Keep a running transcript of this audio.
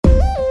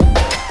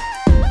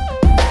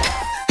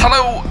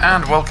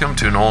and welcome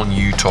to an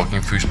all-new Talking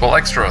Football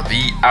Extra,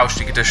 the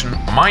Ausstieg edition.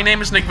 My name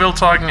is Nick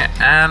Wiltagen,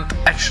 and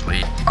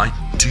actually, I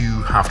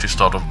do have to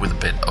start off with a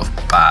bit of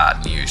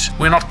bad news.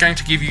 We're not going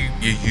to give you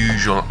your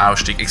usual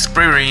Ausstieg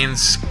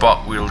experience,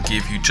 but we'll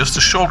give you just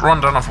a short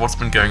rundown of what's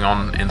been going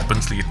on in the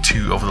Bundesliga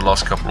 2 over the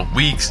last couple of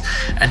weeks,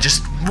 and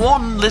just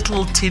one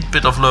little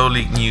tidbit of lower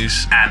league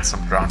news and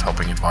some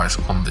ground-hopping advice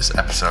on this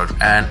episode.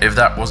 And if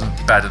that wasn't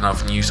bad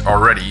enough news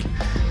already,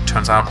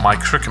 turns out Mike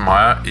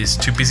Krückemeier is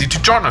too busy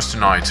to join us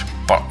tonight,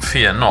 but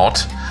fear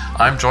not.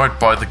 I'm joined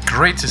by the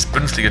greatest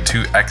Bundesliga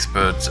 2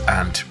 expert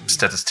and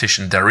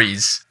statistician there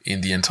is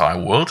in the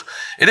entire world.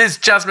 It is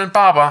Jasmine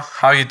Barber.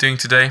 How are you doing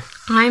today?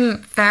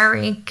 I'm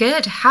very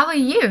good. How are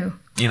you?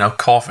 You know,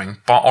 coughing,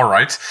 but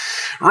alright.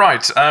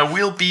 Right,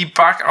 we'll be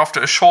back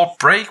after a short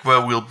break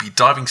where we'll be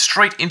diving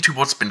straight into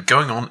what's been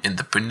going on in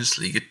the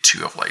Bundesliga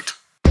 2 of late.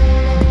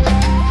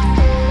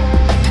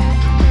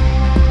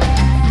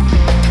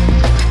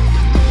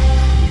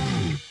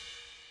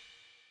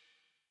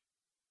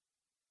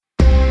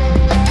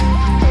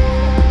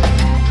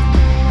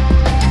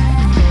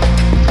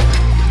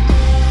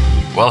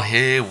 Well,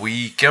 here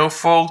we go,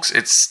 folks.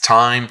 It's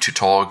time to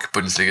talk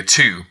Bundesliga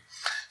 2.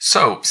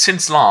 So,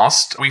 since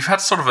last, we've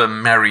had sort of a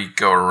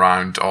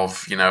merry-go-around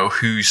of, you know,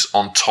 who's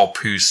on top,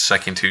 who's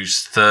second,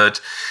 who's third.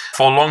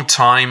 For a long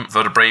time,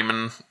 Werder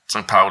Bremen,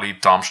 St. Pauli,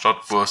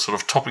 Darmstadt were sort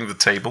of topping the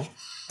table.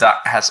 That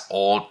has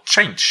all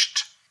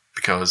changed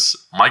because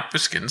Mike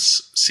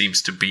Büskens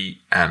seems to be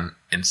an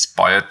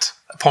inspired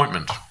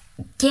appointment.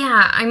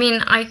 Yeah, I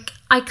mean, I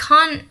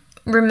can't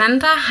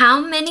remember how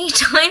many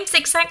times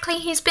exactly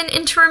he's been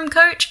interim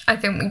coach. I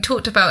think we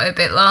talked about it a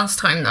bit last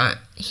time that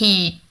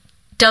he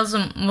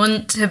doesn't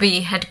want to be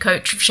head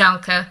coach of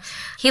Schalke.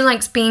 He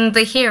likes being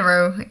the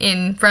hero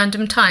in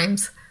random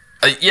times.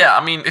 Yeah,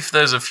 I mean, if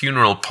there's a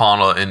funeral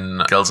parlor in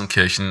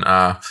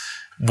Gelsenkirchen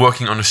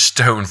working on a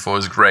stone for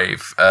his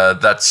grave,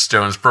 that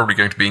stone is probably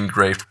going to be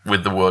engraved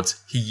with the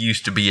words, "He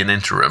used to be an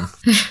interim."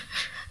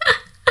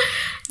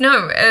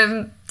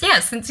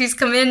 Since he's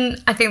come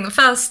in, I think the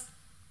first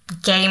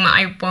game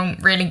I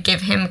won't really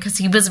give him because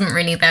he wasn't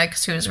really there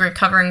because he was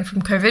recovering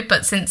from COVID,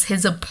 but since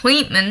his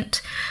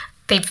appointment,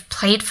 they've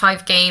played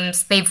 5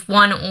 games, they've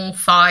won all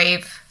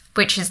 5,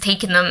 which has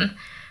taken them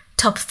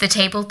top of the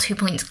table, 2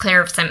 points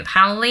clear of St.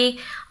 Pauli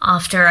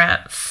after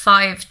a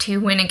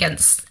 5-2 win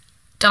against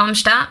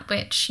Darmstadt,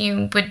 which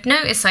you would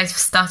notice I've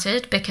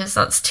stuttered because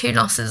that's 2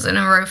 losses in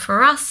a row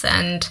for us,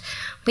 and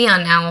we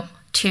are now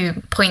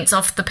 2 points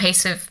off the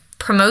pace of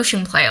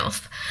promotion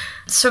playoff.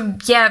 So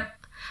yeah,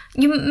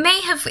 you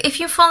may have,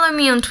 if you follow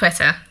me on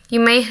Twitter, you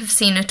may have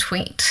seen a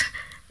tweet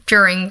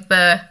during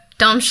the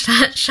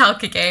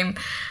Darmstadt-Schalke game,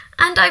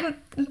 and I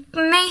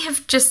may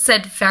have just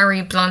said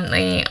very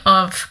bluntly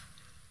of,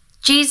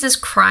 Jesus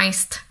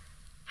Christ,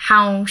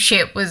 how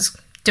shit was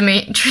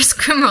Dimitris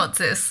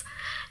Kramaritis.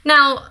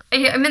 Now,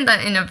 I meant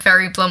that in a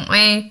very blunt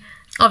way.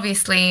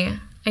 Obviously,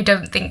 I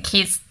don't think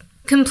he's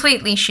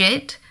completely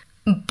shit,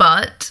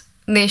 but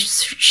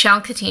this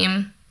Schalke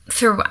team,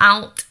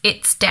 throughout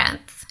its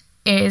depth,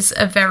 is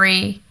a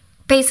very,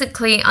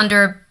 basically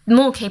under a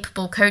more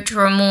capable coach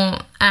or a more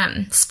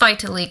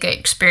Zweite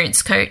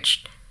experienced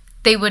coach,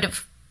 they would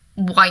have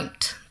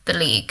wiped the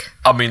league.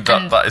 I mean,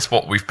 that is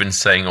what we've been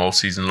saying all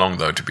season long,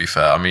 though, to be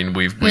fair. I mean,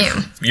 we've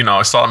you know,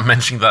 I started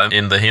mentioning that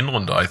in the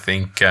Hinrunde, I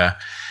think,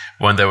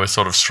 when they were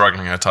sort of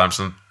struggling at times,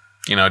 and,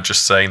 you know,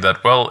 just saying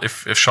that, well,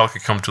 if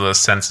Schalke come to their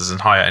senses and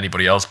hire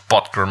anybody else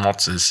but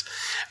Gramotzes,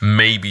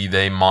 maybe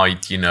they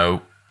might, you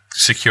know,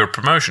 secure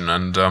promotion.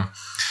 And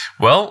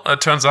well, it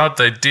turns out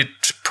they did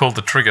pull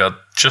the trigger at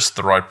just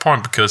the right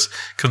point, because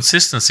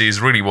consistency is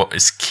really what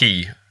is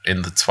key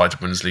in the Zweite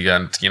Bundesliga.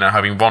 And, you know,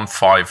 having won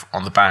 5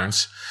 on the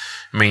bounce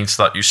means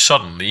that you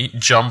suddenly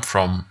jump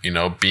from, you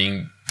know,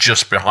 being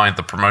just behind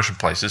the promotion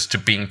places to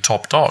being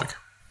top dog.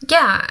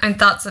 Yeah, and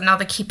that's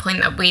another key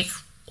point that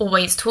we've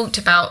always talked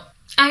about.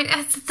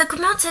 The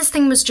Gramotzes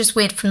thing was just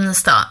weird from the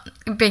start,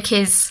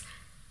 because,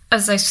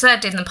 as I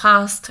said in the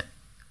past,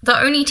 the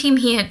only team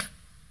he had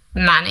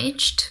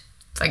managed,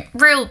 like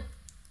real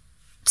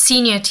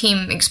senior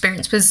team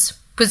experience, was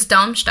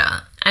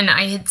Darmstadt, and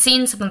I had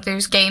seen some of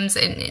those games,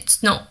 and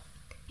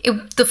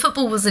the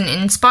football wasn't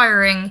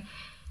inspiring.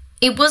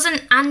 It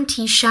wasn't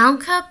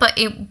anti-Schalke, but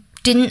it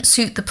didn't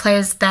suit the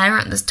players there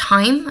at the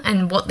time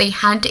and what they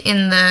had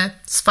in the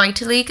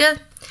Zweite Liga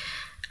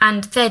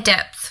and their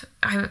depth.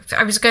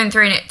 I was going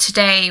through it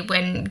today.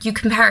 When you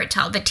compare it to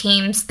other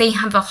teams, they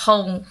have a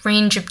whole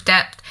range of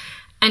depth,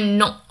 and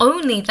not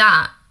only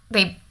that,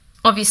 they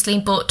obviously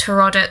bought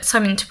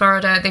Simon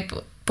Terodde, they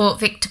bought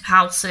Victor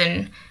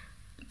Paulsen,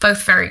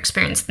 both very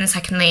experienced in the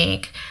second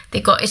league. They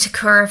got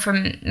Itakura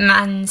from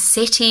Man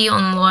City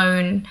on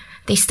loan.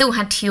 They still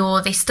had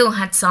Tior, they still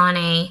had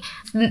Sane.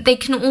 They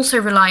can also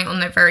rely on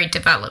their very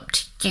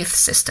developed youth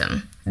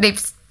system.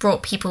 They've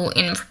brought people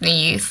in from the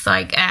youth,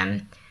 like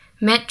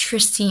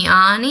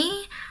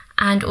Metriciani,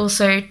 and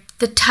also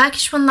the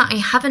Turkish one that I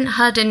haven't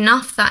heard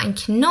enough that I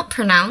cannot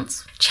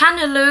pronounce,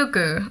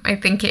 Chanalogu, I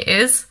think it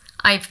is.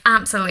 I've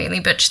absolutely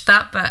butchered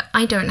that, but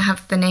I don't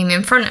have the name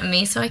in front of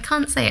me, so I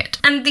can't say it.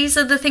 And these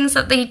are the things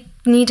that they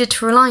needed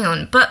to rely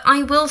on. But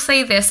I will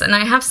say this, and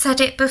I have said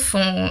it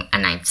before,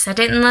 and I've said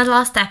it in the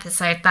last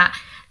episode, that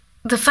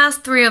the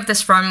first 3 of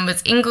this run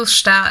was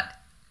Ingolstadt,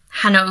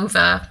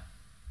 Hanover,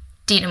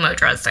 Dynamo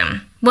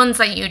Dresden. Ones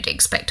that you'd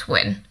expect to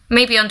win.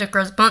 Maybe under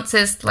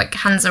Grosmotzis, like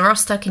Hansa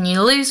Rostock, and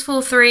you lose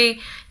 4-3.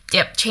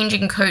 Yep,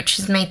 changing coach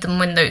has made them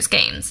win those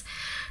games.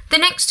 The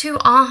next 2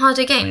 are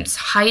harder games,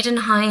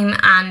 Heidenheim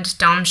and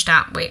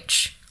Darmstadt,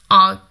 which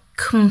are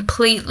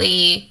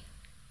completely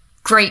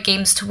great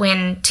games to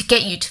win to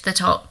get you to the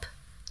top.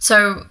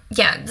 So,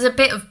 yeah, there's a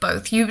bit of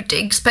both. You'd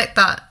expect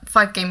that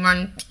 5-game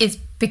run is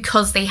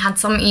because they had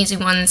some easy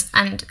ones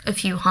and a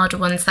few harder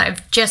ones that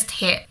have just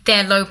hit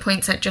their low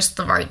points at just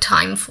the right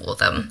time for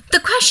them. The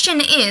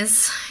question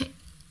is,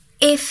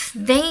 if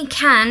they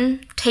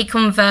can take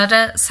on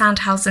Werder,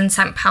 Sandhausen,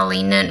 St.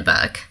 Pauli,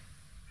 Nuremberg.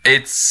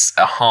 It's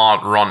a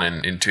hard run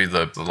into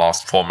the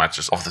last 4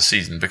 matches of the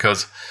season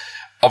because,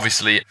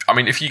 obviously, I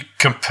mean, if you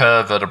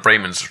compare Werder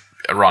Bremen's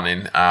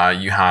run-in,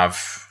 you have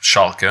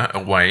Schalke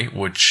away,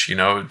 which, you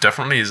know,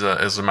 definitely is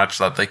a match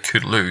that they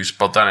could lose,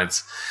 but then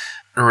it's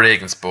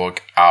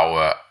Regensburg,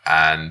 Aue,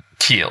 and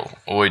Kiel,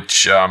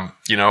 which,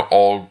 you know,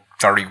 all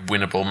very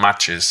winnable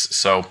matches.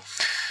 So,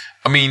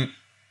 I mean,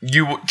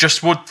 you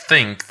just would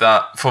think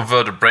that for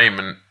Werder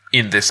Bremen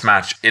in this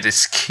match, it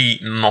is key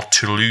not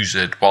to lose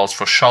it, whilst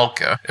for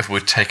Schalke, if we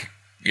take,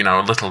 you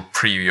know, a little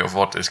preview of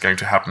what is going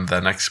to happen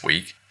there next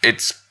week,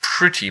 it's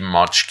pretty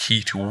much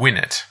key to win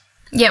it.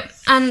 Yep,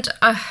 and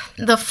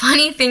the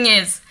funny thing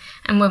is,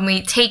 and when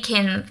we take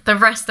in the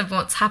rest of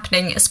what's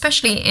happening,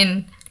 especially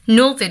in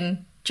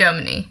northern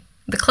Germany,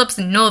 the clubs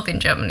in northern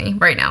Germany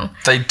right now.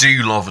 They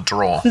do love a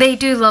draw. They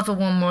do love a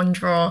 1-1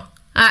 draw.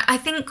 I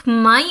think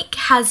Mike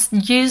has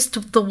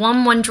used the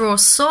 1-1 draw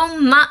so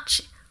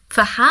much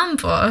for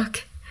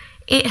Hamburg,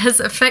 it has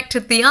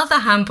affected the other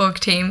Hamburg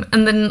team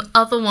and the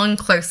other one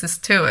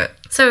closest to it.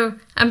 So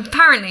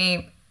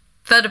apparently,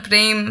 Werder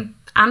Bremen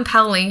and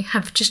Pauli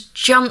have just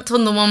jumped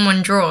on the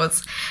 1-1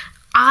 draws.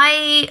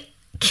 I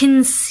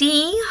can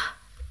see,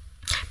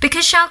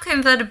 because Schalke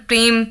and Werder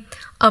Bremen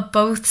are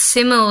both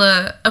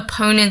similar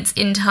opponents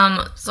in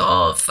terms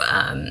of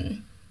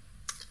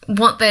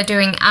what they're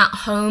doing at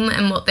home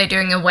and what they're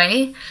doing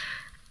away,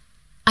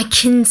 I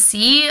can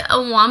see a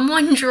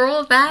 1-1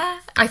 draw there.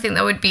 I think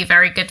that would be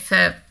very good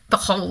for the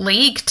whole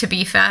league, to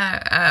be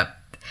fair.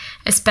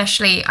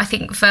 Especially, I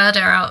think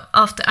Werder,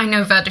 after, I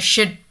know Werder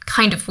should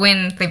kind of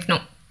win.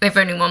 They've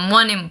only won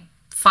 1 in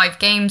 5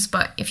 games,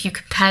 but if you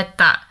compared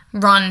that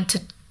run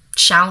to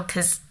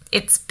Schalke's,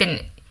 it's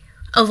been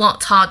a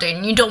lot harder,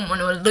 and you don't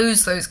want to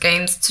lose those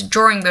games. So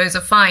drawing those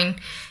are fine,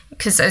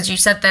 because as you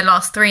said, their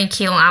last 3,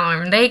 Kiel,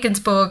 Aue and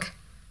Regensburg,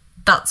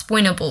 that's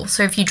winnable.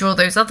 So if you draw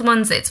those other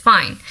ones, it's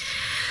fine.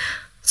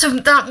 So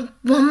that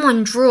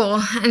 1-1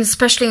 draw, and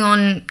especially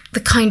on the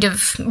kind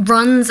of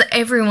runs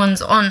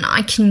everyone's on,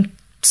 I can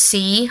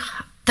see.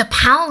 The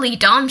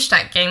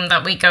Pauli-Darmstadt game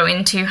that we go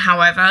into,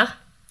 however,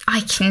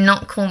 I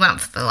cannot call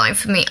that for the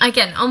life of me.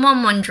 Again, a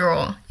 1-1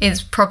 draw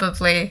is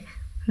probably,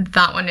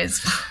 that one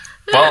is...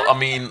 Well, I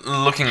mean,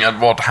 looking at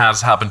what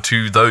has happened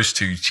to those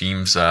 2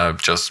 teams,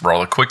 just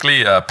rather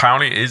quickly,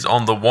 Pauli is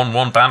on the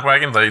 1-1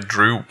 bandwagon. They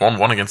drew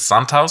 1-1 against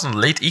Sandhausen,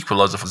 late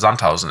equalizer for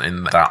Sandhausen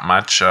in that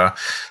match.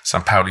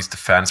 St. Pauli's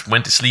defense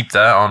went to sleep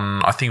there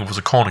on, I think it was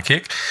a corner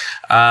kick.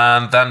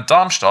 And then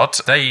Darmstadt,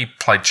 they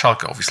played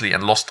Schalke, obviously,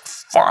 and lost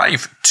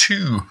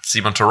 5-2.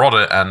 Simon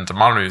Terodde and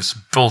Marius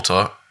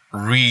Bülter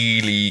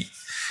really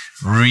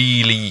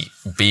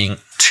being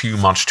too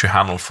much to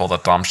handle for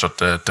that Darmstadt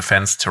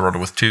defense. Terodde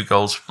with 2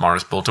 goals,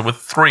 Marius Bülter with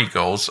 3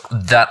 goals.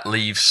 That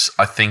leaves,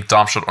 I think,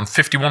 Darmstadt on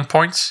 51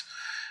 points.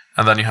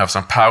 And then you have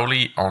St.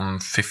 Pauli on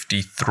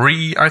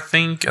 53, I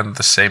think. And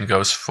the same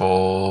goes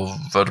for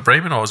Werder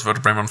Bremen, or is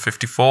Werder Bremen on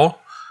 54?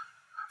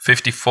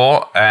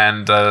 54,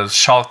 and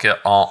Schalke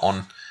are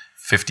on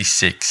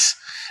 56.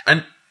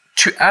 And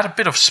to add a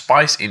bit of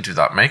spice into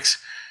that mix,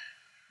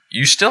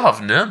 you still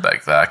have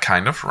Nuremberg there,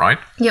 kind of, right?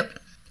 Yep.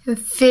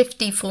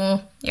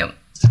 54. Yep.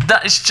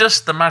 That is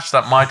just the match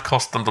that might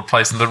cost them the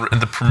place in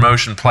the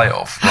promotion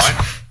playoff,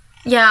 right?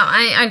 Yeah,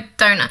 I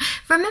don't know.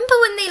 Remember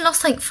when they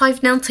lost like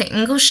 5-0 to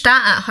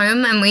Ingolstadt at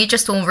home and we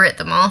just all writ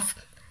them off?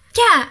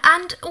 Yeah,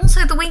 and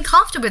also the week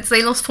afterwards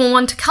they lost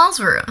 4-1 to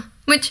Karlsruhe.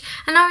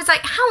 And I was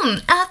like, how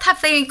on earth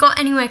have they got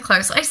anywhere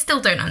close? I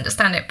still don't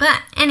understand it.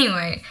 But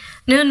anyway,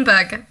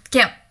 Nuremberg,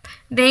 yep,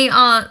 they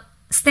are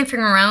sniffing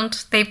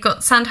around. They've got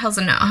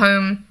Sandhausen at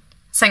home,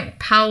 St.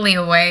 Pauli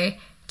away,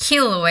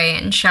 Kiel away,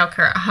 and Schalke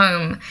at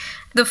home.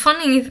 The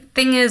funny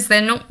thing is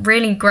they're not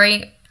really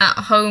great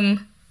at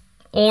home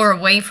or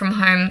away from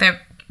home.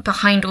 They're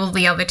behind all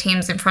the other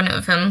teams in front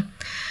of them.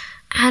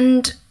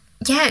 And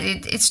yeah,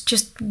 it's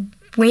just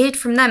weird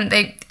from them.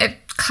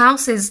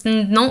 Klaus is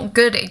not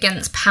good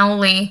against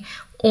Pauli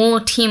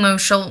or Timo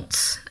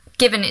Schultz,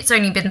 given it's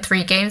only been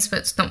 3 games, but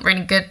it's not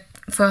really good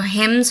for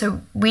him,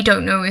 so we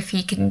don't know if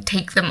he can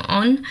take them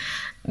on.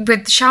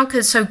 With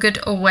Schalke so good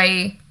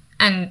away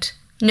and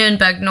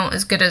Nuremberg not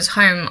as good as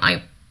home,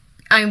 I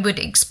I would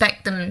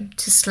expect them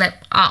to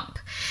slip up.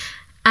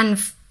 And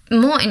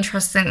more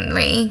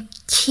interestingly,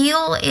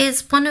 Kiel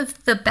is one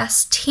of the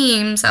best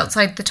teams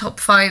outside the top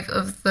 5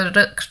 of the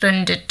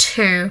Rückrunde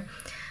 2.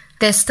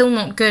 They're still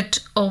not good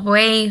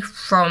away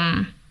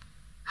from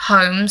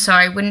home, so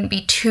I wouldn't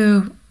be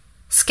too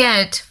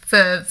scared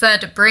for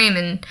Werder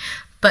Bremen,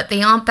 but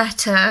they are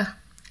better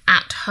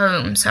at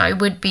home, so I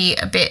would be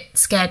a bit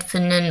scared for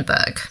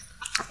Nürnberg.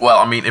 Well,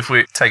 I mean, if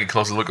we take a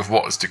closer look at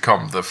what is to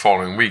come the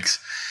following weeks,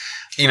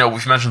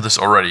 we've mentioned this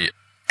already.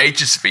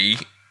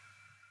 HSV,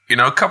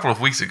 a couple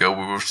of weeks ago,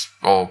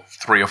 or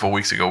 3 or 4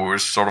 weeks ago, we were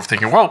sort of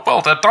thinking,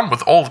 well, they're done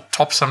with all the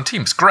top 7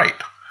 teams. Great.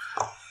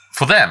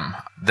 For them,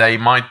 they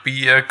might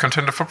be a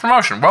contender for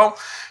promotion. Well,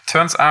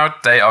 turns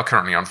out they are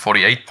currently on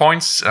 48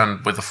 points,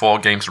 and with the 4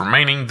 games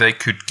remaining, they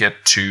could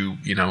get to,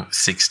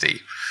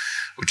 60,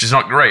 which is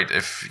not great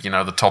if,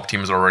 the top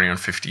team is already on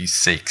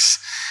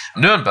 56.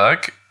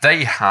 Nuremberg,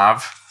 they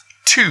have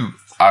 2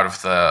 out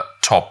of the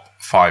top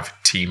 5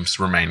 teams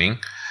remaining,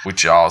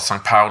 which are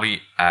St.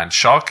 Pauli and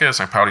Schalke.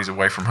 St. Pauli is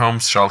away from home.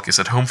 Schalke is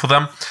at home for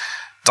them.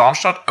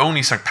 Darmstadt,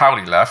 only St.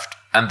 Pauli left.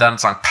 And then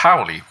St.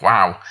 Pauli,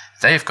 wow,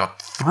 they've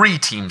got 3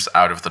 teams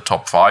out of the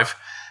top 5.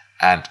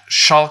 And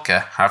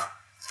Schalke have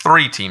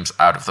 3 teams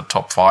out of the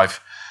top 5.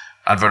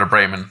 And Werder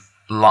Bremen,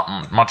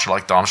 much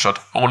like Darmstadt,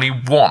 only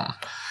 1.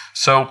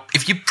 So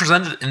if you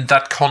present it in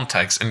that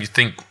context and you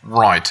think,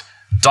 right,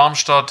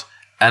 Darmstadt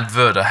and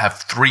Werder have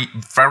 3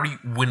 very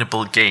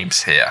winnable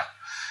games here.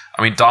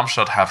 I mean,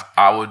 Darmstadt have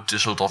Aue,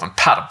 Düsseldorf and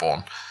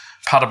Paderborn.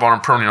 Paderborn are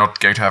probably not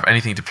going to have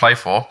anything to play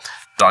for.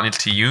 Daniel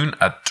Thioune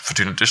at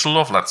Fortuna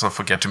Düsseldorf, let's not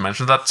forget to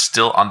mention that,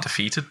 still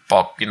undefeated,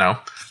 but,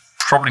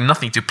 probably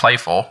nothing to play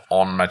for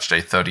on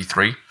matchday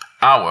 33.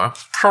 Aue,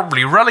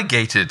 probably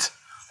relegated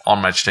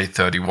on matchday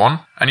 31.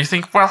 And you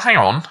think, well, hang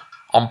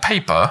on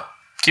paper,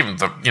 given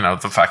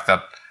the fact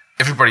that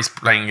everybody's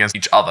playing against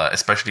each other,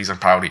 especially St.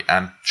 Pauli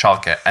and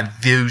Schalke, and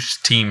those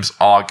teams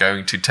are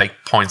going to take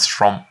points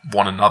from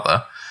one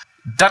another,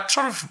 that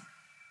sort of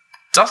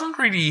doesn't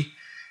really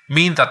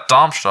mean that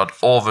Darmstadt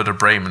or Werder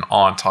Bremen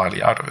are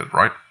entirely out of it,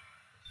 right?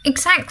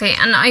 Exactly,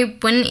 and I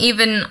wouldn't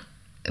even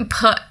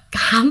put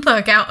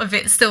Hamburg out of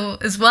it still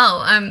as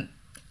well.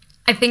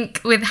 I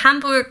think with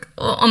Hamburg,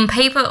 on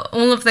paper,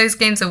 all of those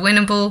games are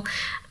winnable.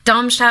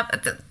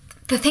 Darmstadt,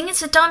 the thing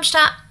is with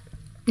Darmstadt,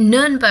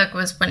 Nuremberg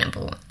was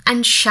winnable,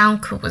 and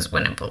Schalke was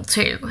winnable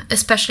too,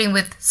 especially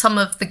with some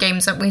of the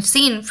games that we've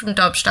seen from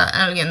Darmstadt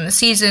earlier in the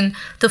season,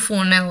 the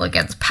 4-0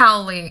 against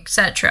Pauli,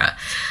 etc.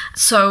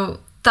 So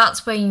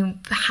that's where you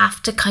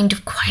have to kind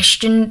of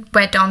question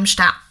where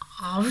Darmstadt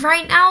are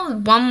right now.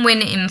 1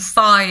 win in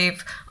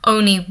 5,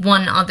 only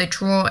 1 other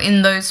draw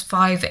in those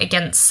 5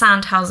 against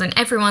Sandhausen.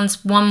 Everyone's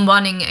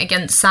 1-1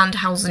 against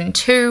Sandhausen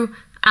too.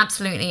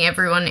 Absolutely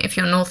everyone, if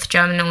you're North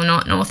German or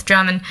not North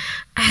German.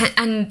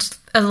 And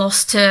a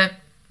loss to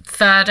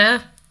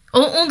Werder.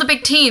 All the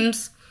big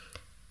teams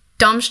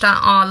Darmstadt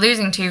are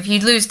losing to. If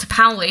you lose to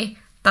Pauli,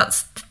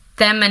 that's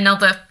them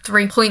another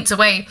 3 points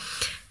away.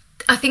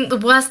 I think the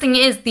worst thing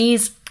is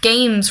these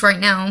games right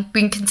now,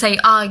 we can say,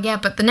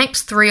 but the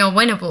next 3 are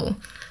winnable.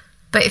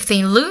 But if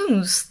they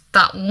lose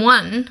that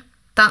 1,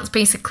 that's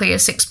basically a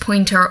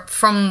 6-pointer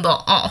from the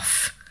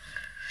off.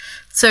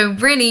 So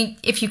really,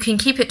 if you can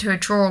keep it to a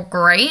draw,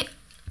 great.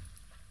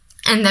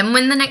 And then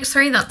win the next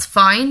 3, that's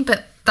fine.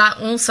 But that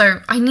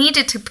also, I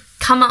needed to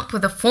come up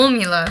with a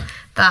formula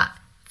that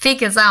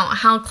figures out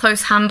how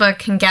close Hamburg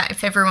can get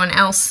if everyone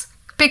else,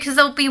 because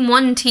there'll be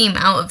 1 team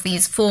out of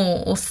these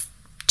 4 or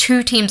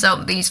 2 teams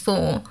out of these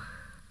 4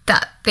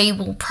 that they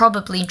will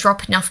probably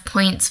drop enough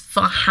points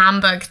for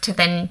Hamburg to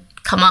then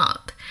come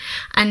up.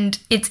 And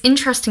it's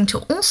interesting to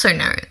also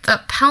note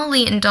that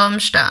Pauli and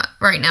Darmstadt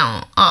right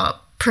now are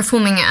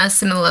performing at a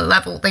similar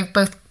level. They've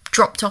both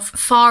dropped off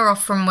far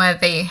off from where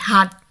they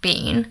had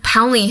been.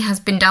 Pauli has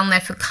been down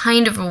there for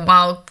kind of a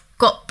while,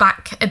 got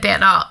back a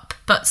bit up,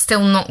 but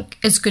still not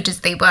as good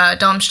as they were.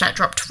 Darmstadt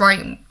dropped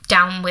right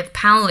down with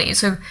Pauli.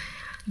 So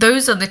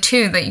those are the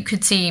 2 that you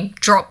could see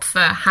drop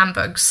for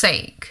Hamburg's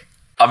sake.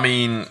 I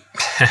mean,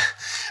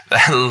 there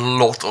are a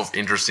lot of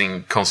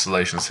interesting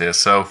constellations here.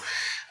 So,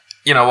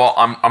 you know what?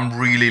 I'm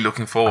really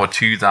looking forward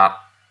to that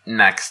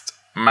next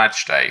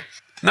match day.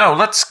 Now,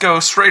 let's go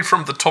straight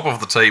from the top of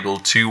the table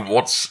to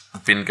what's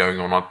been going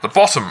on at the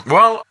bottom.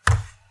 Well,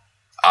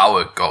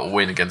 Aue got a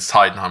win against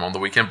Heidenheim on the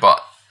weekend,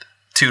 but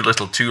too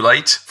little too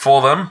late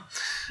for them.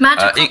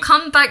 Magical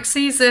comeback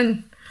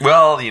season.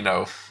 Well,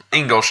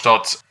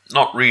 Ingolstadt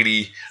not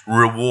really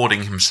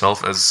rewarding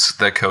himself, as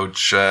their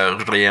coach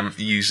Rehm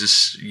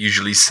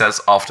usually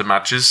says after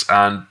matches,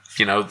 and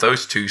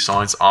those 2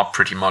 sides are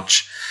pretty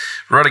much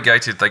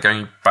relegated. They're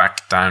going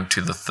back down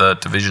to the 3rd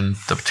division,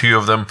 the 2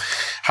 of them.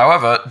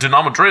 However,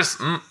 Dynamo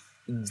Dresden,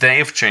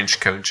 they've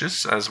changed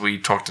coaches, as we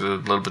talked a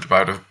little bit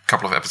about a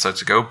couple of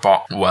episodes ago,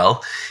 but,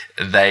 well,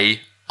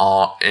 they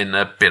are in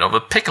a bit of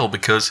a pickle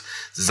because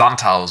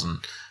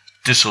Sandhausen,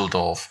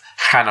 Düsseldorf,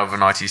 Hannover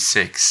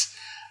 96,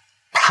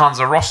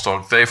 Hansa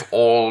Rostock, they've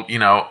all,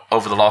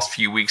 over the last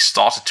few weeks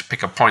started to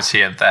pick up points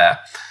here and there.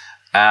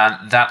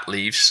 And that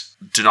leaves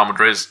Dynamo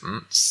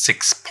Dresden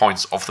 6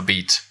 points off the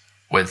beat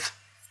with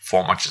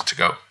 4 matches to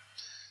go.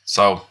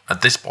 So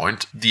at this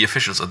point, the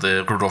officials at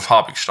the Rudolf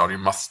Habig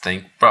Stadium must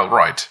think, well,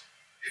 right,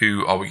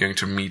 who are we going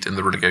to meet in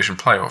the relegation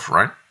playoff,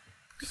 right?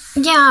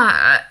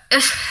 Yeah,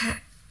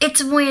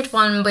 it's a weird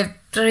one with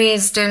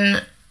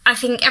Dresden. I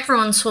think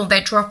everyone saw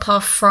their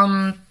drop-off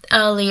from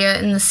earlier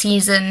in the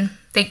season.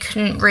 They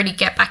couldn't really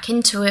get back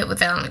into it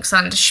with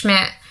Alexander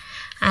Schmidt.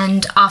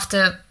 And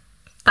after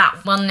that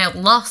 1-0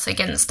 loss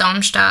against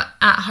Darmstadt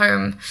at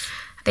home,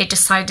 they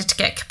decided to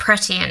get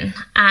Capretti in.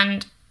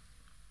 And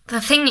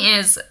the thing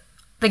is,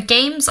 the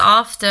games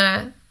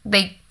after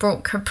they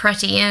brought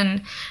Capretti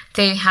in,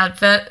 they had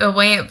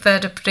away at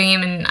Werder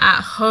Bremen,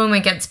 at home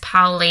against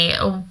Pauli,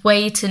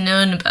 away to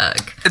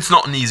Nuremberg. It's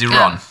not an easy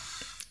run.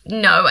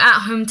 No,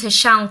 at home to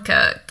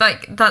Schalke.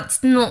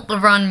 That's not the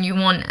run you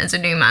want as a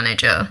new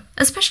manager.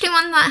 Especially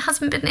one that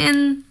hasn't been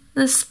in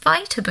the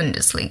Zweite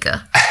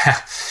Bundesliga.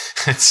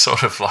 It's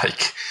sort of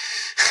like,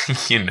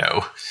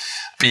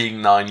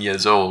 being 9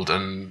 years old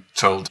and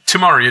told,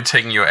 tomorrow you're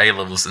taking your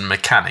A-levels in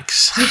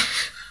mechanics.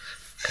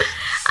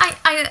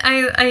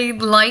 I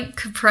like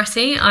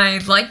Capretti. I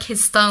like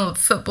his style of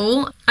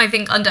football. I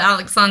think under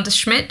Alexander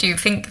Schmidt, do you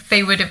think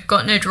they would have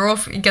gotten a draw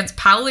against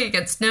Pauli,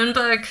 against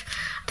Nuremberg?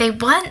 They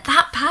weren't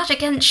that bad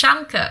against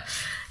Schalke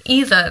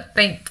either.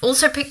 They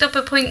also picked up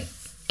a point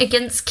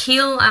against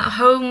Kiel at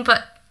home,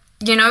 but,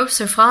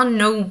 so far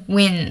no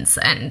wins.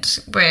 And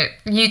where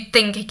you'd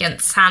think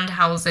against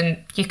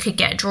Sandhausen, you could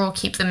get a draw,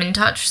 keep them in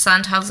touch.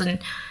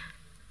 Sandhausen,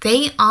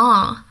 they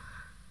are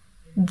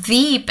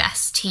the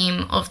best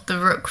team of the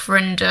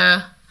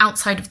Rückrunde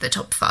outside of the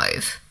top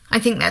 5. I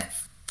think they're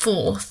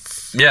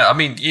 4th. Yeah, I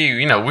mean,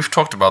 we've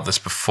talked about this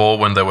before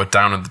when they were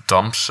down in the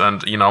dumps,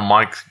 and,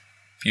 Mike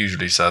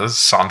usually says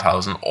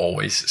Sandhausen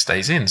always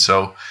stays in.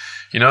 So,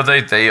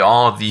 they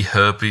are the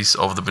herpes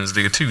of the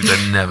Bundesliga too.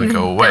 They never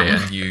go away,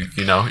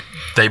 and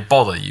they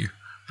bother you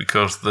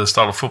because the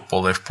style of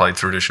football they've played,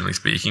 traditionally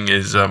speaking,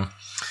 is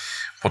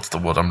what's the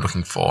word I'm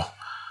looking for?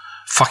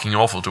 Fucking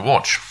awful to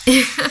watch.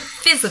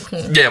 Physical.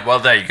 Yeah, well,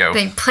 there you go.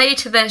 They play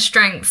to their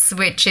strengths,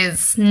 which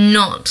is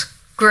not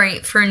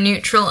great for a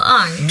neutral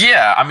eye.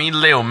 Yeah, I mean,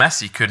 Leo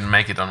Messi couldn't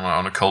make it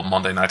on a cold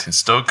Monday night in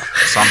Stoke.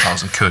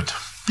 Sandhausen could.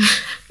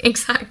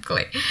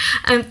 Exactly.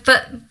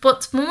 But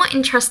what's more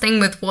interesting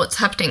with what's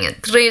happening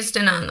at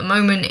Dresden at the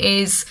moment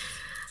is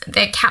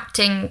their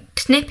captain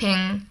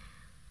Knipping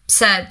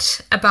said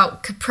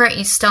about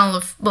Capretti's style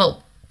of,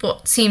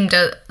 what seemed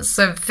as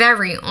a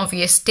very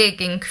obvious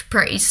dig in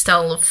Capretti's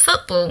style of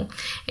football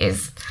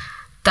is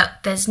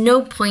that there's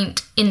no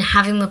point in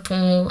having the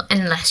ball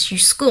unless you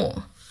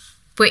score,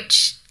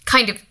 which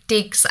kind of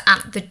digs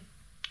at the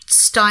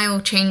style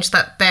change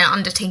that they're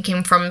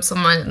undertaking from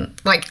someone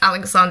like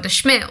Alexander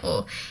Schmidt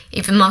or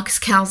even Marcus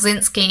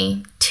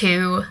Kalzinski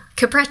to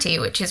Capretti,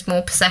 which is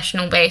more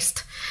possessional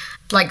based,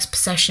 likes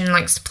possession,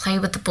 likes to play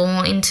with the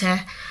ball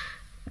into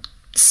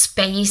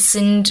space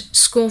and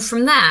score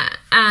from there.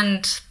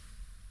 And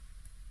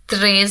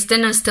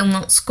Dresden are still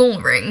not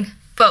scoring.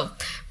 Well,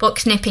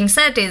 what Knipping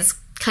said is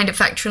kind of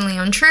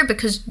factually untrue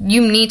because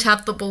you need to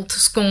have the ball to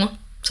score,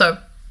 so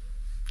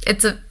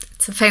it's a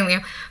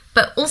failure.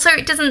 But also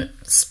it doesn't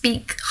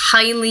speak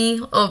highly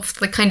of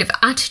the kind of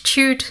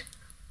attitude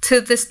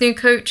to this new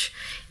coach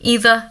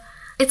either.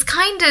 It's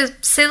kind of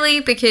silly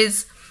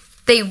because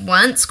they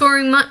weren't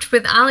scoring much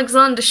with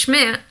Alexander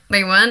Schmidt.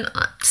 They weren't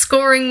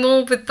scoring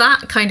more with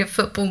that kind of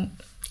football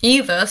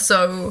either,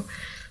 so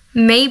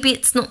maybe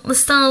it's not the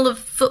style of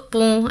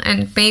football,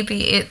 and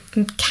maybe it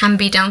can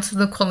be down to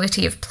the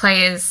quality of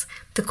players,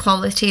 the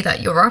quality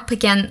that you're up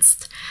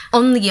against.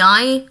 On the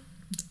eye,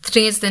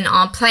 Dresden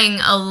are playing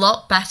a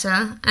lot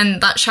better,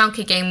 and that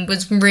Schalke game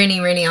was really,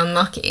 really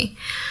unlucky.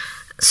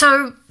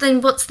 So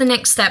then what's the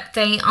next step?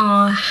 They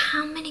are,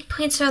 how many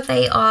points are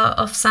they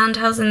off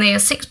Sandhausen? They are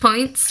 6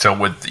 points. So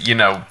with,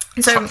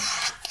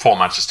 4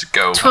 matches to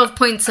go. 12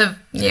 points of,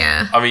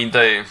 yeah. I mean,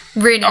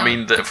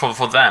 really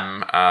for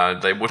them,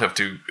 they would have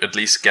to at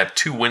least get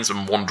 2 wins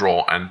and 1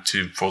 draw, and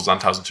for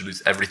Sandhausen to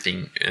lose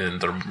everything in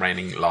the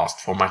remaining last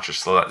 4 matches,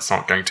 so that's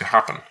not going to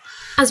happen.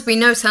 As we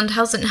know,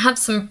 Sandhausen have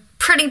some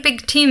pretty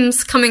big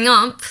teams coming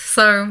up,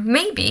 so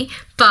maybe,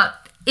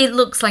 but it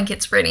looks like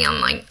it's really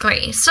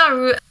unlikely.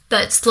 So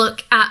let's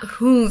look at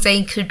who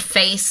they could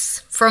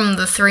face from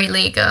the 3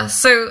 Liga.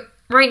 So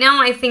right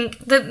now, I think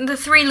the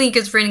 3 Liga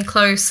is really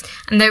close,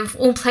 and they've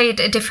all played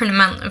a different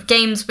amount of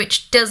games,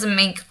 which doesn't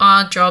make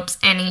our jobs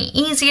any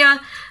easier,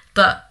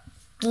 but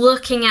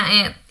looking at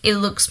it, it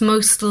looks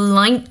most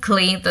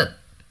likely that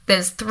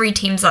there's 3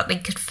 teams that they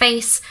could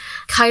face.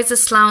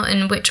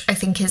 Kaiserslautern, which I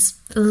think is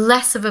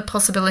less of a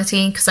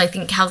possibility, because I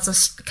think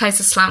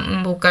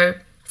Kaiserslautern will go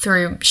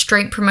through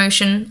straight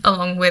promotion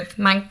along with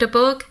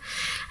Magdeburg.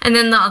 And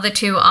then the other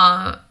 2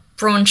 are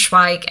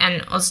Braunschweig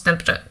and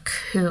Osnabrück,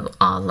 who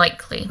are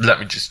likely. Let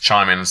me just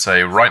chime in and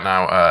say, right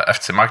now,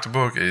 FC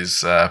Magdeburg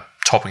is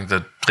topping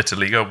the Dritte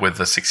Liga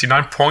with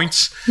 69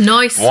 points.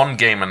 Nice. 1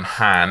 game in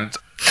hand.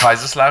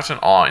 Kaiserslautern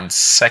are in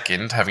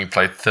second, having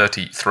played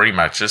 33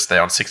 matches.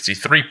 They're on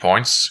 63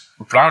 points.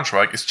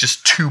 Braunschweig is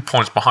just 2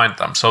 points behind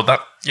them. So that,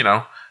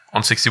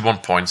 on 61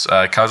 points,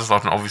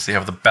 Kaiserslautern obviously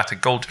have the better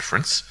goal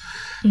difference.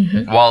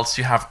 Mm-hmm. Whilst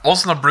you have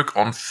Osnabrück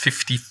on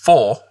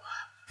 54,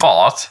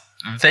 but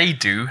they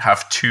do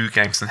have 2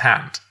 games in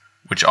hand,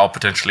 which are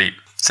potentially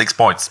 6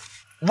 points.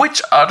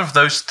 Which out of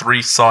those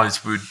 3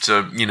 sides would,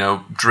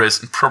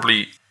 Dresden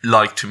probably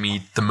like to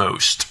meet the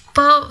most?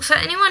 Well, for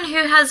anyone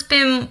who has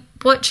been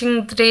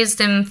watching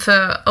Dresden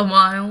for a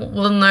while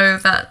will know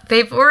that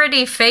they've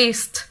already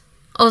faced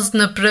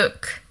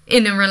Osnabrück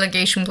in a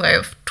relegation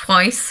playoff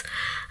twice,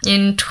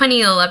 in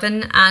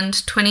 2011 and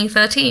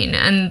 2013,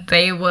 and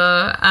they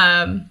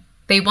won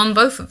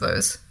both of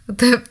those.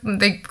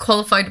 They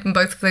qualified in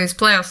both of those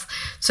playoffs.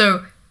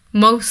 So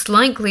most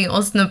likely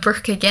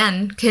Osnabrück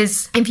again,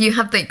 because if you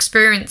have the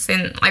experience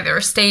in either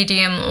a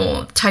stadium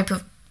or type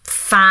of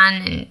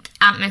fan and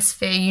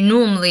atmosphere, you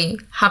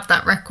normally have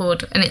that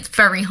record, and it's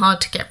very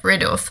hard to get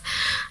rid of.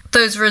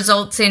 Those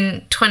results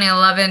in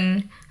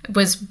 2011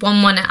 was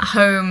 1-1 at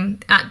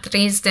home at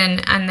Dresden,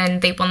 and then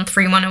they won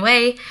 3-1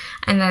 away,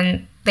 and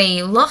then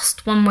they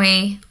lost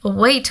 1-1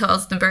 away to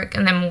Osnabrück,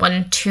 and then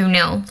won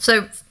 2-0.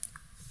 So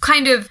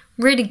kind of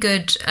really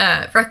good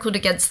record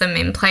against them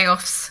in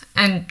playoffs,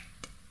 and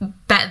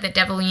better the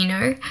devil you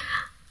know.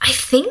 I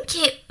think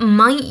it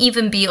might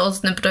even be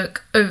Osnabrück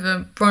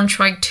over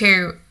Braunschweig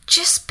too,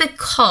 just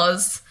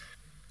because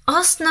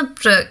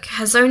Osnabrück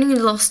has only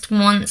lost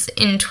once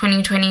in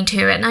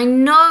 2022, and I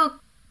know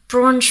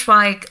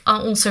Braunschweig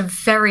are also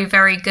very,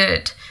 very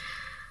good,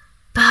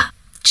 but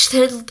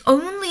to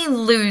only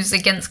lose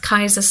against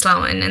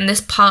Kaiserslautern in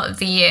this part of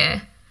the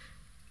year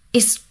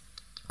is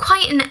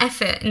quite an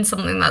effort in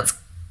something that's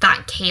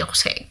that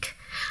chaotic.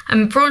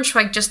 And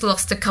Braunschweig just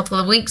lost a couple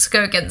of weeks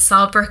ago against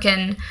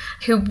Saarbrücken,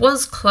 who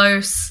was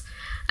close.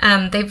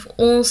 They've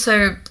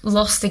also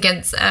lost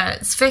against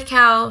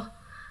Zwickau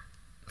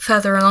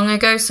further along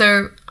ago,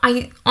 so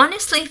I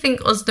honestly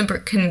think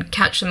Osnabrück can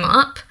catch them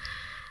up.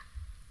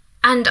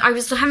 And I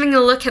was having a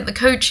look at the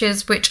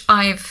coaches, which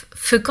I've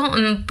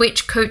forgotten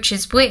which coach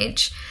is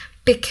which,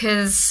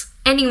 because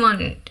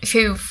anyone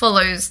who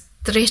follows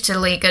Dritte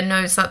Liga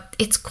knows that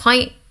it's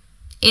quite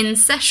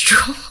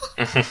ancestral.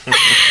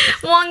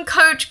 One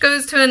coach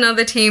goes to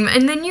another team,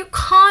 and then you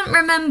can't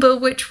remember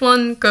which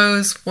one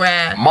goes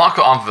where.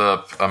 Marco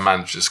Antwerp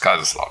manages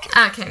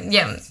Kaiserslautern. Okay,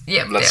 yeah.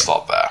 Let's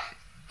start there.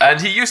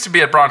 And he used to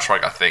be at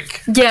Braunschweig, I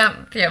think. Yeah.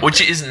 Which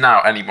he isn't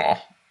now anymore.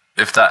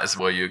 If that is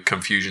where your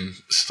confusion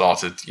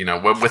started,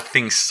 where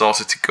things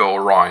started to go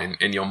awry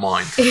in your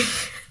mind.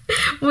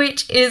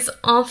 Which is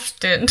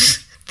often.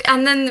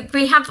 And then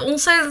we have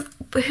also,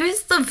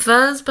 who's the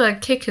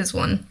Würzburg Kickers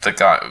one? The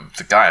guy at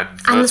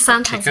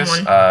Würzburg Kickers.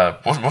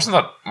 Wasn't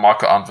that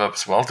Marco Antwerp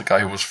as well? The guy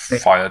who was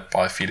fired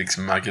by Felix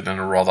Magath in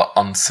a rather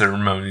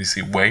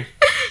unceremoniously way.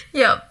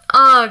 Yeah.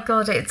 Oh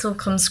god, it's all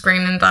come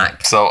screaming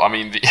back. So I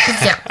mean,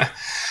 yeah.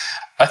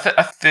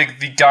 I think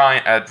the guy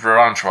at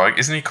Braunschweig,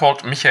 isn't he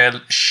called Michael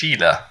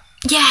Schiele?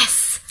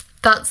 Yes,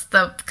 that's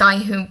the guy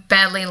who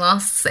barely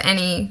lasts at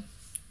any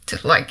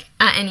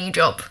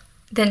job.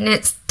 Then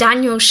it's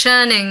Daniel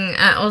Schörning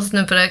at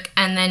Osnabrück,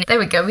 and then there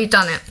we go, we've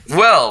done it.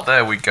 Well,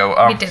 there we go.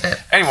 We did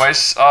it. Anyways,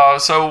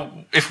 so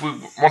if we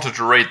wanted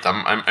to rate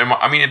them,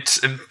 I mean, it's,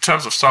 in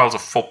terms of styles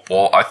of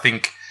football, I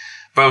think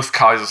both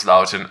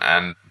Kaiserslautern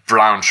and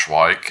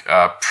Braunschweig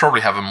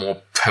probably have a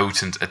more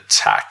potent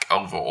attack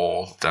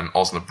overall than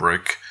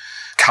Osnabrück.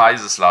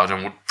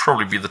 Kaiserslautern would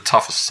probably be the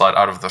toughest side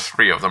out of the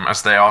 3 of them,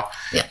 as they are,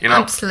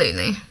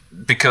 absolutely.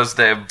 Because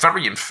they're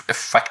very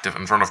effective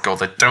in front of goal.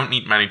 They don't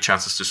need many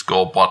chances to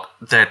score, but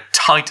they're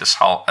tight as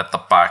hell at the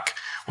back,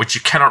 which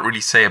you cannot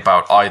really say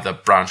about either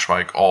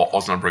Braunschweig or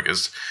Osnabrück,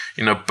 as,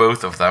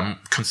 both of them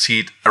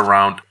concede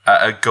around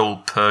a goal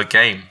per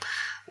game,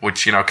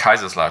 which,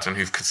 Kaiserslautern,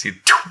 who've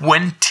conceded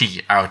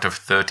 20 out of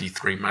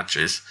 33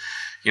 matches,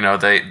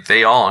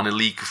 they are in a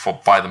league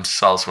by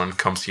themselves when it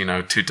comes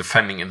to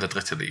defending in the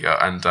Dritte Liga,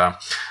 and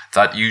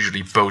that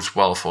usually bodes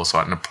well for a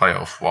side in a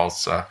playoff,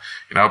 whilst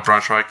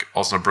Braunschweig,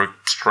 Osnabrück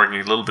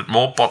struggling a little bit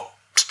more, but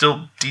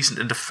still decent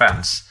in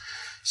defense.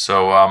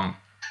 So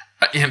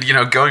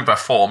going by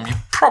form, you're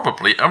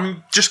probably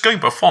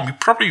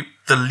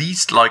the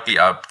least likely,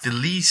 the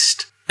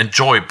least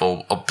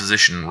enjoyable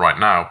opposition right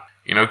now.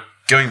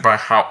 Going by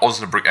how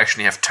Osnabrück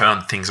actually have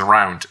turned things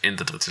around in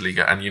the Dritte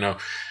Liga, and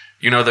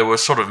they were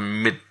sort of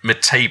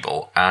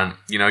mid-table, and,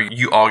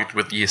 you argued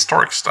with the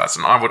historic stats,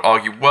 and I would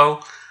argue,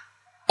 well,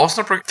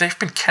 Osnabrück, they've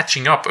been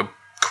catching up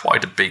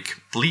quite a big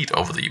bleed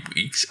over the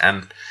weeks,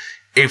 and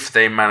if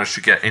they manage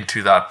to get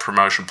into that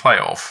promotion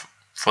playoff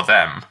for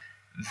them,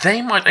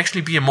 they might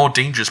actually be a more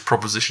dangerous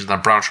proposition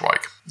than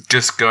Braunschweig,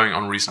 just going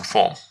on recent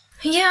form.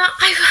 Yeah,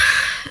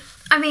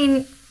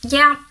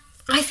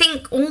 I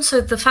think also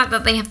the fact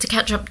that they have to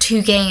catch up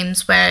 2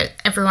 games where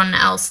everyone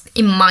else,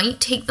 it might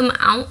take them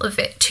out of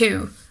it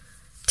too.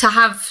 To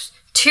have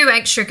 2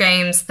 extra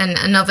games, then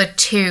another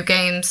 2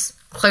 games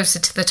closer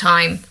to the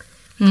time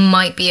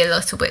might be a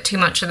little bit too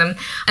much of them.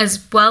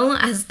 As well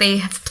as they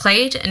have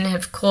played and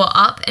have caught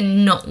up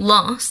and not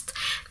lost,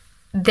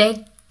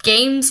 their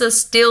games are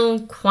still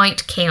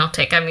quite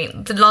chaotic. I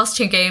mean, the last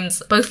 2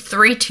 games, both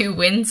 3-2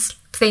 wins.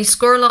 They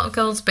score a lot of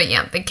goals, but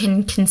yeah, they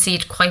can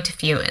concede quite a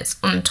few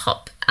on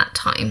top at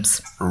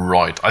times.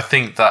 Right, I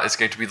think that is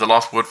going to be the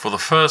last word for the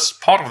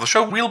first part of the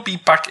show. We'll be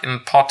back in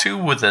part 2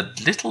 with a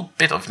little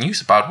bit of news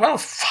about, well,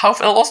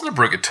 VfL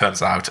Osnabrück, it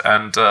turns out,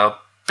 and a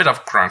bit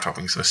of ground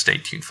hopping, so stay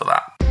tuned for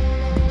that.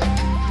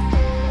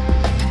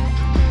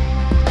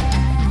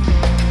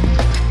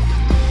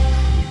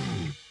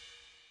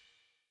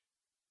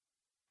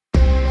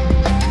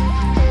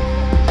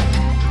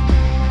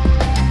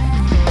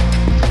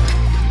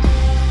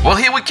 Well,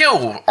 here we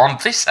go. On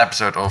this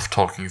episode of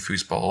Talking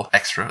Football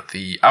Extra,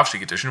 the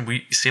Aufstieg edition,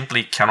 we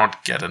simply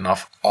cannot get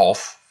enough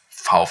of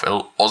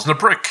VfL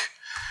Osnabrück.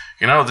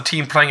 You know, the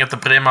team playing at the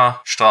Bremer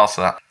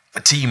Straße,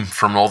 a team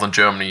from northern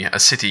Germany, a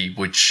city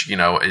which, you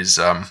know, is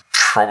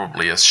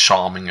probably as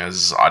charming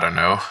as, I don't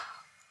know,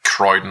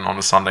 Croydon on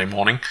a Sunday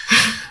morning.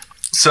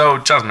 So,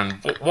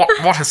 Jasmine,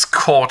 what has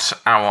caught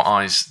our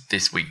eyes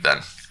this week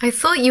then? I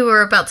thought you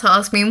were about to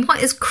ask me,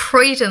 what is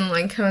Croydon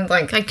like? I'm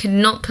like, I could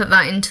not put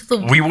that into the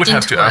We would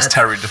have to ask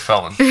Terry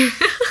DeFellon,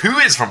 who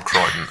is from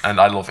Croydon, and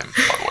I love him,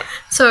 by the way.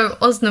 So,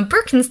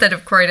 Osnabrück instead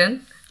of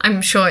Croydon.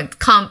 I'm sure it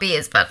can't be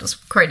as bad as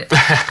Croydon.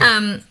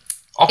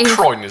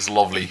 Croydon is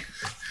lovely.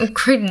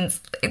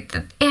 Croydon's, it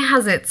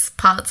has its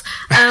parts.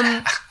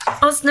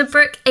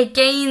 Osnabrück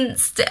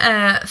against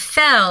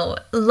fell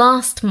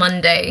last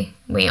Monday.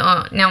 We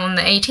are now on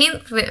the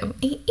 18th,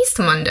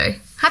 Easter Monday.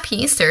 Happy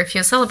Easter if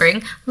you're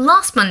celebrating.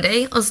 Last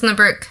Monday,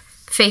 Osnabrück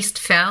faced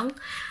Fell,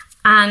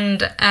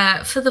 and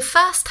for the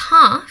first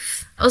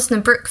half,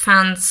 Osnabrück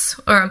fans,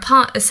 or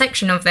a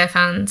section of their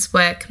fans,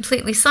 were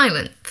completely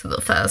silent for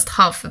the first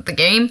half of the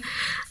game.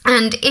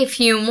 And if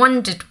you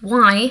wondered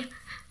why,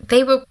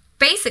 they were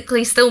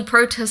basically still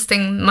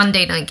protesting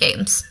Monday night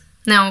games.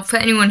 Now, for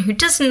anyone who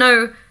doesn't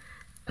know,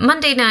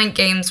 Monday night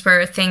games were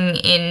a thing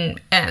in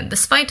the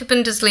Zweite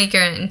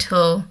Bundesliga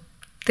until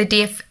the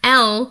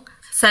DFL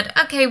said,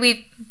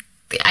 okay,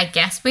 I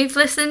guess we've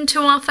listened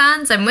to our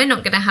fans and we're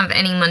not going to have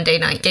any Monday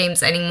night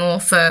games anymore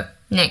for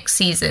next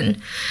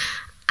season.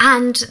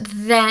 And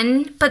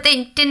then, but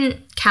they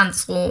didn't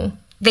cancel.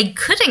 They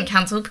couldn't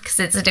cancel because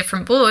it's a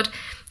different board.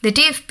 The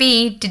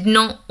DFB did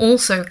not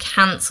also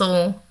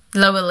cancel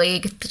lower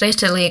league,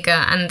 Dritte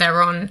Liga, and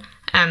they're on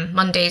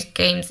Monday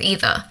games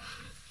either.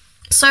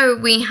 So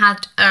we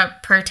had a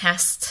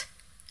protest.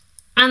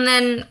 And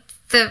then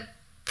the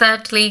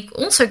third league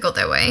also got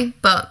their way,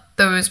 but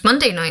those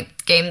Monday night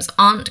games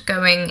aren't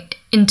going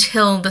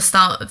until the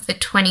start of the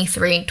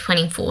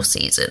 23-24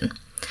 season.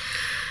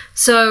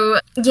 So,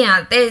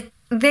 yeah,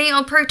 they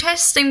are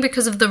protesting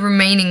because of the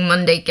remaining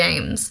Monday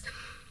games.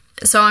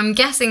 So I'm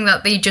guessing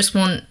that they just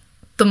want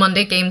the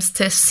Monday games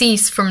to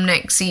cease from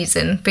next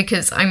season,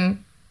 because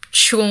I'm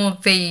sure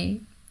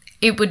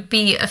it would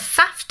be a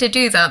faff to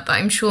do that, but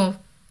I'm sure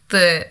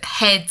the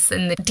heads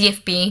and the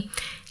DFB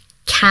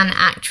can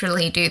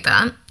actually do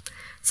that.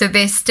 So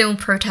they're still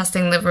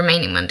protesting the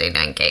remaining Monday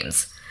night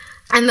games.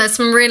 And there's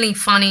some really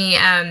funny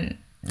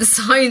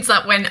signs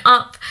that went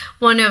up.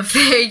 One of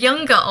the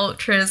younger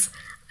ultras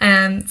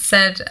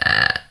said,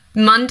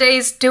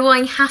 Mondays, do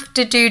I have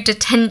to do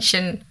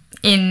detention,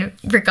 in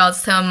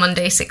regards to our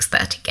Monday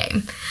 6:30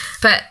 game.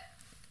 But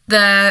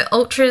the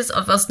ultras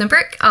of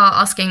Osnabrück are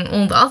asking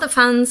all the other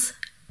fans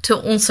to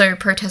also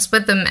protest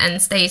with them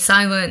and stay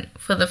silent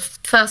for the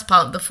first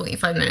part of the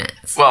 45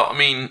 minutes. Well, I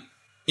mean,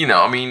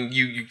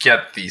 you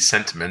get the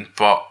sentiment,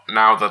 but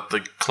now that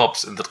the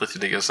clubs in the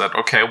Dritte Liga said,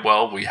 okay,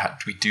 well, we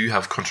do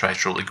have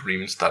contractual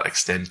agreements that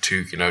extend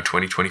to,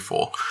 2024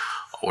 or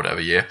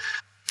whatever year,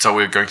 so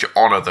we're going to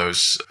honor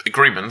those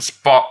agreements,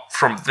 but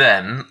from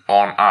then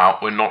on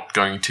out, we're not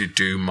going to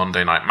do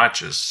Monday night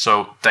matches.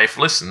 So they've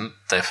listened,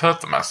 they've heard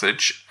the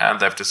message, and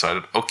they've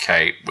decided,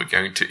 okay, we're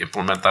going to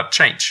implement that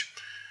change.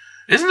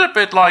 Isn't it a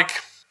bit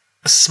like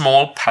a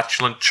small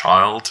petulant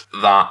child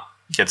that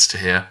gets to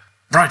hear,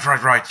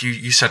 right,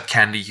 you said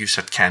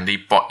candy,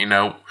 but,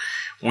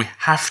 we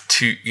have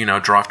to,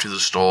 drive to the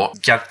store,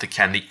 get the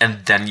candy,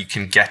 and then you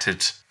can get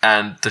it.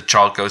 And the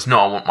child goes, no,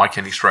 I want my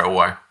candy straight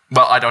away.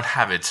 Well, I don't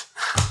have it.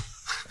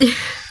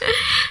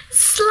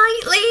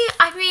 Slightly.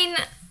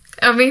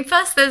 I mean,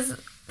 first there's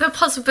the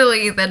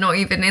possibility they're not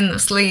even in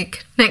this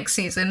league next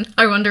season.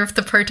 I wonder if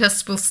the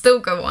protests will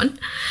still go on.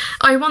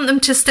 I want them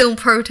to still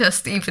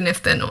protest even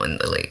if they're not in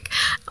the league.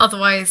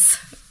 Otherwise,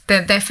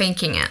 they're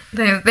faking it.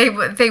 They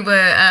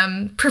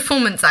were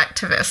performance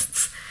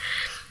activists.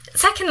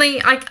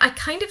 Secondly, I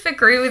kind of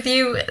agree with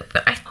you.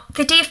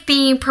 The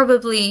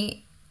DFB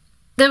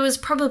there was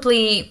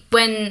probably,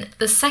 when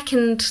the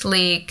second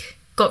league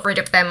got rid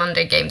of their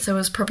Monday games, there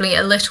was probably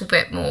a little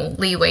bit more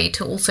leeway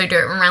to also do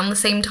it around the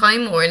same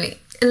time, or at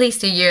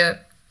least a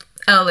year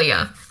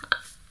earlier.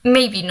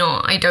 Maybe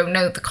not, I don't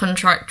know the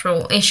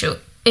contractual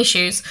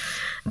issues.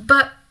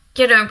 But,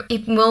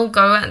 it will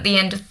go at the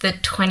end of the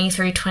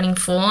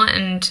 23-24,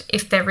 and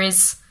if there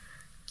is,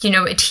 a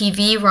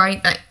TV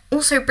right that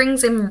also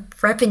brings in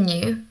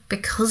revenue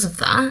because of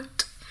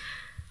that,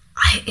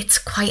 it's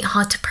quite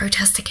hard to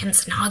protest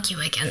against and argue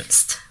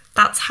against.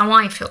 That's how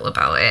I feel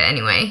about it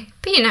anyway.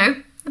 But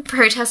the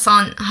protests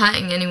aren't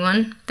hurting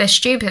anyone. They're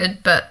stupid,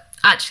 but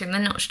actually they're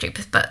not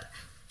stupid, but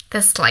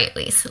they're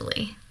slightly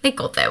silly. They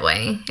got their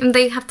way, and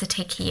they have to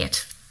take a year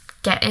to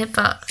get it,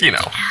 but...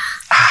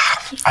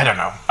 I don't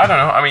know.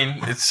 I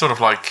mean, it's sort of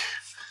like...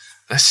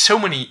 There's so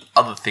many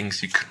other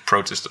things you could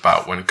protest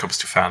about when it comes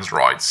to fans'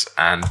 rights,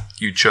 and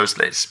you chose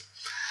this.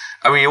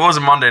 I mean, it was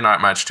a Monday night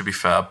match, to be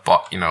fair,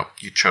 but,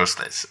 you chose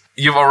this.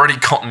 You've already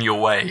gotten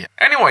your way.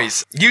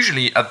 Anyways,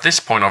 usually at this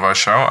point of our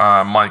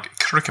show, Mike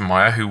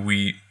Krickenmeyer, who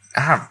we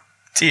have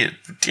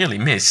dearly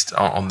missed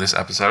on this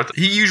episode,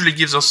 he usually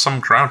gives us some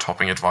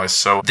ground-hopping advice.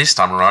 So this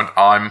time around,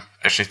 I'm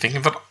actually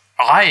thinking that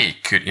I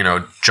could,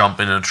 jump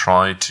in and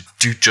try to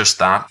do just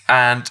that.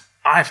 And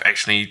I've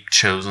actually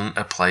chosen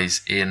a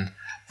place in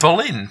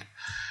Berlin,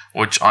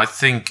 which I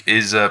think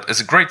is a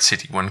great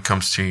city when it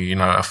comes to,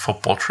 a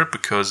football trip,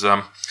 because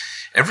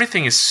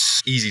everything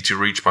is easy to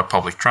reach by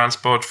public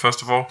transport,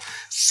 first of all.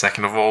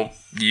 Second of all,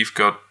 you've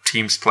got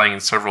teams playing in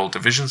several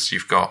divisions.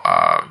 You've got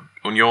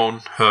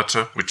Union,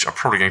 Hertha, which are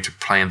probably going to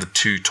play in the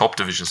 2 top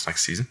divisions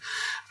next season.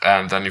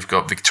 And then you've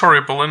got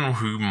Victoria Berlin,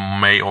 who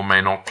may or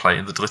may not play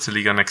in the Dritte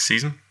Liga next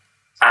season.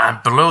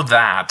 And below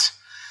that,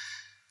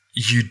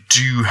 you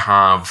do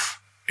have,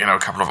 a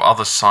couple of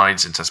other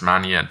sides in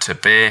Tasmania and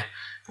TB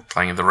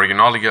playing in the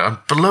Regionalliga. And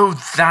below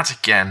that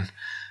again,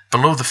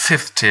 below the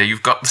 5th tier,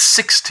 you've got the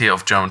 6th tier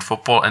of German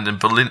football. And in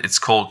Berlin, it's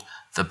called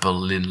the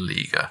Berlin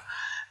Liga.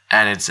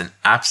 And it's an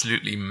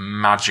absolutely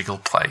magical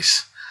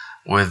place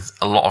with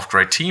a lot of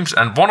great teams.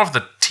 And one of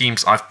the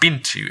teams I've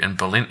been to in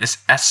Berlin is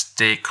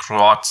SD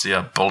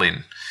Croatia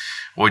Berlin,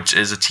 which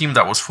is a team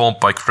that was formed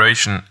by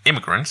Croatian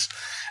immigrants.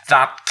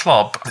 That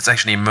club is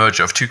actually a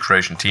merger of 2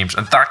 Croatian teams,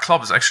 and that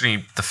club is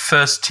actually the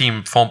first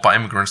team formed by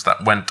immigrants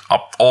that went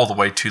up all the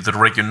way to the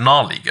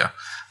Regionalliga.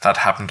 That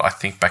happened, I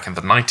think, back in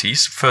the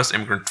 90s. First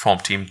immigrant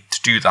formed team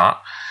to do that.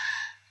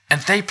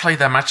 And they play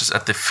their matches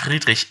at the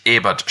Friedrich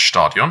Ebert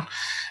Stadion.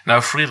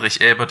 Now,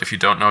 Friedrich Ebert, if you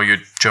don't know your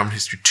German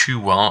history too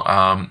well,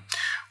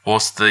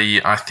 was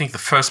the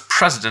first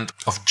president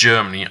of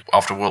Germany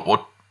after World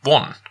War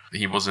I.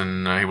 He was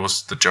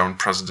the German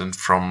president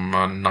from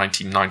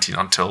 1919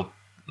 until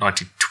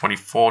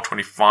 1924,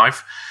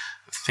 25.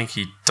 I think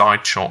he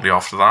died shortly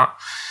after that.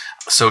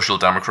 Social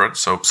Democrat,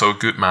 so a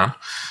good man.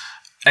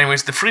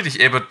 Anyways, the Friedrich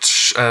Ebert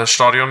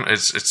Stadion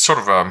it's sort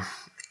of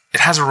it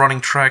has a running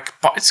track,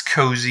 but it's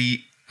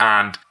cozy,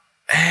 and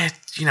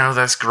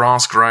there's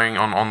grass growing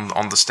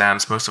on the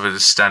stands. Most of it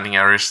is standing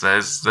areas.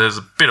 There's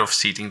a bit of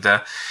seating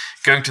there.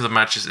 Going to the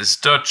matches is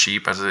dirt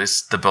cheap, as it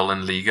is the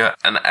Berlin Liga.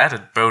 An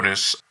added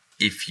bonus,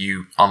 if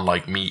you,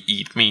 unlike me,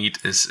 eat meat,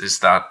 is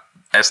that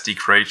SD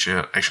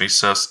Croatia actually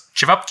serves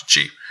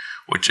cevapcici,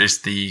 which is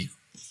a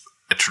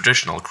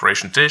traditional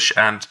Croatian dish.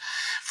 And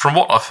from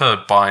what I've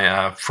heard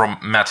from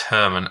Matt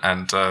Herman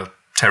and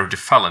Terry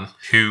DeFallon,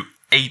 who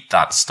ate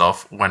that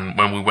stuff when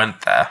we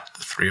went there,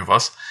 the 3 of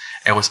us,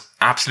 it was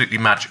absolutely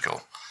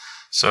magical.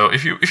 So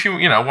if you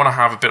want to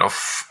have a bit of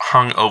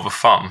hungover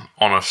fun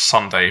on a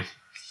Sunday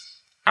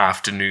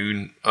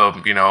afternoon,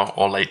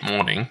 or late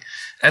morning,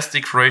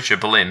 SD Croatia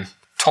Berlin,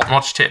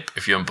 top-notch tip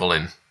if you're in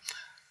Berlin.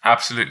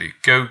 Absolutely,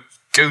 go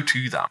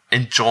to that.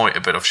 Enjoy a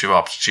bit of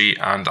cevapcici,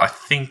 and I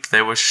think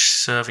they were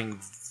serving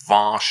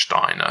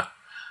Warsteiner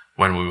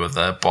when we were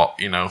there, but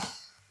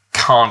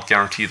can't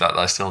guarantee that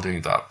they're still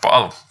doing that.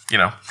 But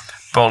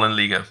Berlin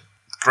Liga,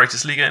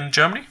 greatest Liga in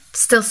Germany.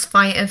 Still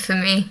Spider for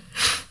me.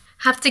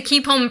 Have to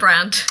keep on,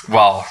 Brad.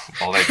 Well,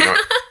 there you go.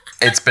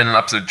 It's been an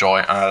absolute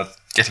joy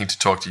getting to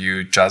talk to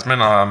you, Jasmine.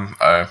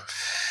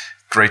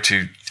 Great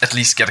to at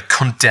least get a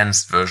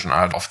condensed version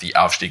out of the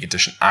Aufstieg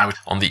edition out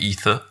on the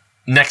ether.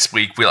 Next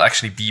week, we'll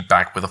actually be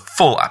back with a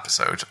full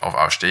episode of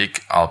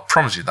Aufstieg. I'll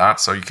promise you that,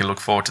 so you can look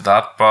forward to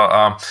that.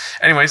 But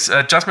anyways,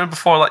 Jasmine,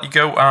 before I let you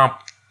go,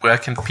 where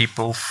can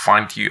people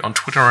find you on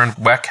Twitter, and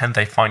where can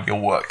they find your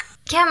work?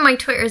 Yeah, my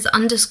Twitter is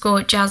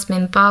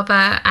 _Jasmine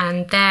Barber,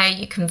 and there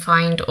you can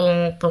find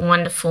all the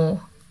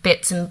wonderful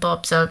bits and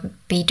bobs I'll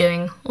be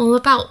doing all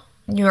about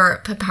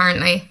Europe,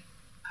 apparently.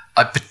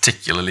 I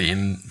particularly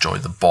enjoy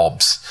the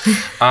bobs.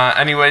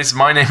 Anyways,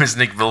 my name is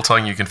Nick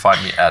Wiltong. You can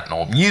find me at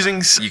Norm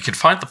Musings. You can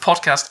find the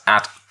podcast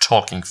at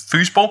Talking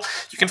Foosball.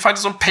 You can find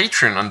us on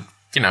Patreon,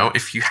 and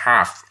if you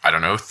have,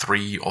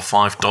 $3 or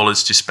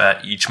 $5 to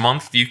spare each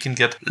month, you can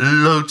get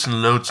loads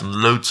and loads and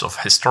loads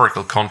of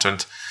historical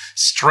content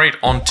straight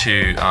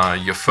onto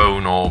your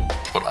phone or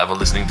whatever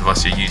listening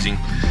device you're using,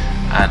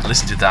 and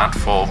listen to that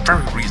for a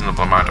very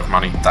reasonable amount of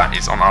money. That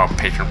is on our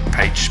Patreon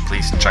page.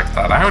 Please check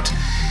that out.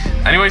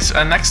 Anyways,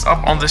 next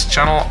up on this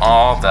channel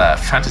are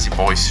the Fantasy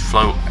Boys,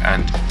 Flo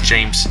and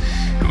James,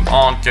 who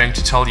are going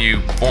to tell you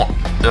what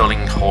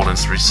Erling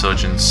Haaland's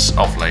resurgence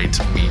of late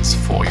means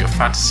for your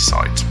fantasy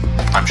side,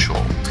 I'm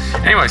sure.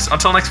 Anyways,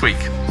 until next week,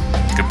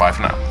 goodbye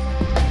for now.